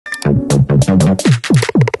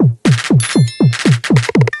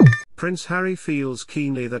Prince Harry feels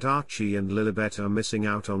keenly that Archie and Lilibet are missing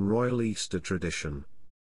out on royal Easter tradition.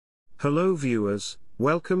 Hello viewers,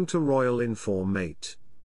 welcome to Royal Informate.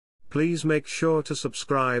 Please make sure to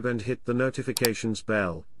subscribe and hit the notifications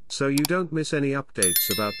bell, so you don't miss any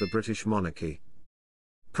updates about the British monarchy.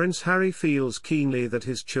 Prince Harry feels keenly that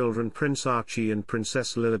his children Prince Archie and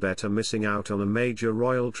Princess Lilibet are missing out on a major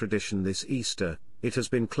royal tradition this Easter, it has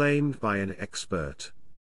been claimed by an expert.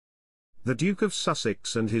 The Duke of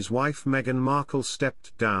Sussex and his wife Meghan Markle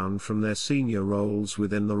stepped down from their senior roles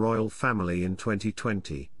within the royal family in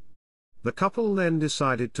 2020. The couple then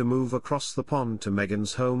decided to move across the pond to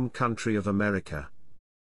Meghan's home country of America.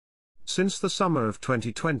 Since the summer of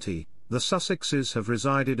 2020, the Sussexes have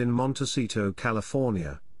resided in Montecito,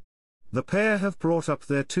 California. The pair have brought up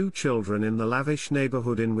their 2 children in the lavish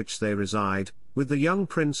neighborhood in which they reside, with the young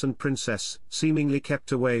prince and princess seemingly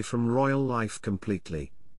kept away from royal life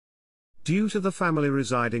completely. Due to the family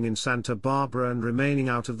residing in Santa Barbra and remaining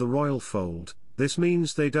out of the royal fold, this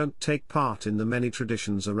means they don't take part in the many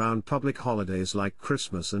traditions around public holidays like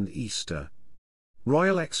Christmas and Easter.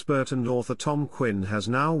 Royal expert and author Tom Quinn has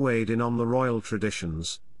now weighed in on the royal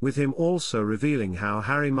traditions, with him also revealing how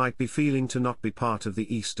Harry might be feeling to not be part of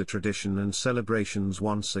the Easter tradition and celebrations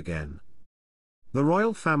once again. The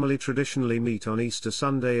royal family traditionally meet on Easter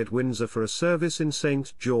Sunday at Windsor for a service in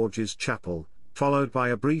St. George's Chapel, followed by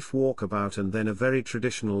a brief walkabout and then a very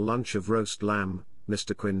traditional lunch of roast lamb,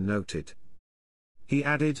 Mr. Quinn noted. He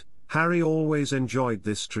added, Harry always enjoyed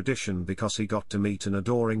this tradition because he got to meet an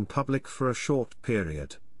adoring public for a short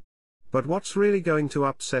period. But what's really going to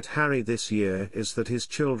upset Harry this year is that his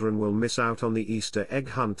children will miss out on the Easter egg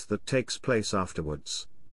hunt that takes place afterwards.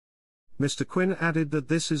 Mr. Quinn added that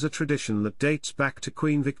this is a tradition that dates back to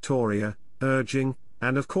Queen Victoria, urging,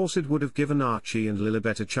 and of course it would have given Archie and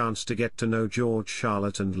Lilibet a chance to get to know George,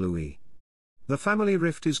 Charlotte and Louis. The family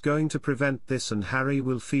rift is going to prevent this and Harry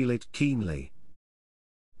will feel it keenly.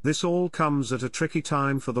 This all comes at a tricky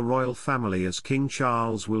time for the royal family as King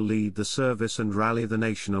Charles will lead the service and rally the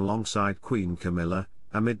nation alongside Queen Camilla,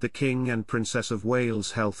 amid the King and Princess of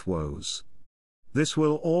Wales' health woes. This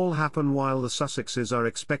will all happen while the Sussexes are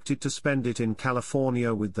expected to spend it in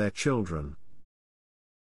California with their children.